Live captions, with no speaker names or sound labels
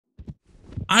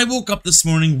I woke up this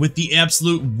morning with the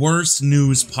absolute worst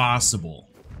news possible.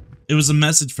 It was a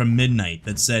message from midnight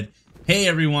that said, "Hey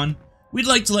everyone, we'd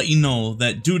like to let you know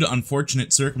that due to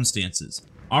unfortunate circumstances,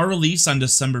 our release on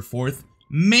December 4th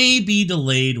may be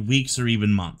delayed weeks or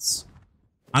even months."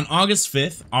 On August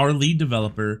 5th, our lead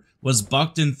developer was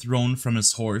bucked and thrown from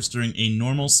his horse during a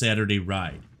normal Saturday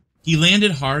ride. He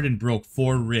landed hard and broke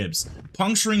 4 ribs,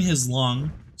 puncturing his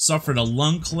lung, suffered a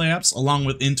lung collapse along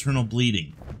with internal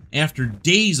bleeding. After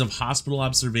days of hospital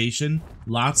observation,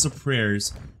 lots of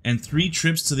prayers, and 3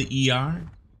 trips to the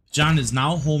ER, John is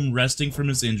now home resting from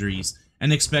his injuries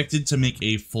and expected to make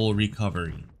a full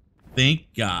recovery.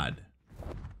 Thank God.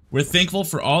 We're thankful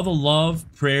for all the love,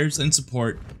 prayers, and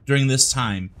support during this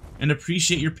time, and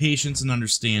appreciate your patience and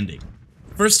understanding.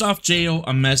 First off, J.O.,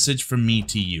 a message from me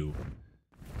to you.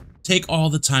 Take all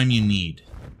the time you need.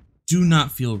 Do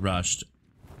not feel rushed.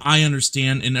 I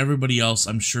understand, and everybody else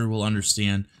I'm sure will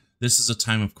understand, this is a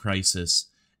time of crisis,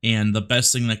 and the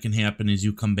best thing that can happen is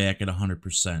you come back at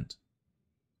 100%.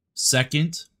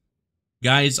 Second,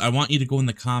 guys, I want you to go in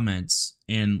the comments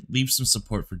and leave some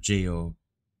support for J.O.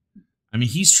 I mean,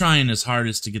 he's trying his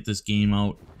hardest to get this game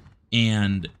out,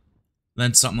 and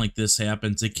then something like this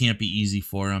happens. It can't be easy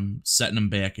for him, setting him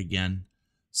back again.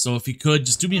 So if you could,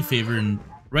 just do me a favor and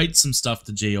write some stuff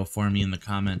to J.O. for me in the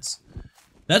comments.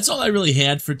 That's all I really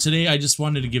had for today. I just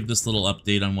wanted to give this little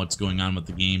update on what's going on with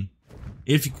the game.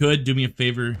 If you could, do me a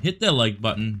favor, hit that like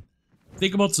button.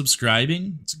 Think about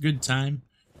subscribing. It's a good time.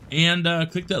 And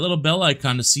click that little bell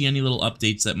icon to see any little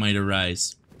updates that might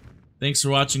arise. Thanks for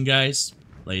watching, guys.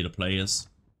 Later, players.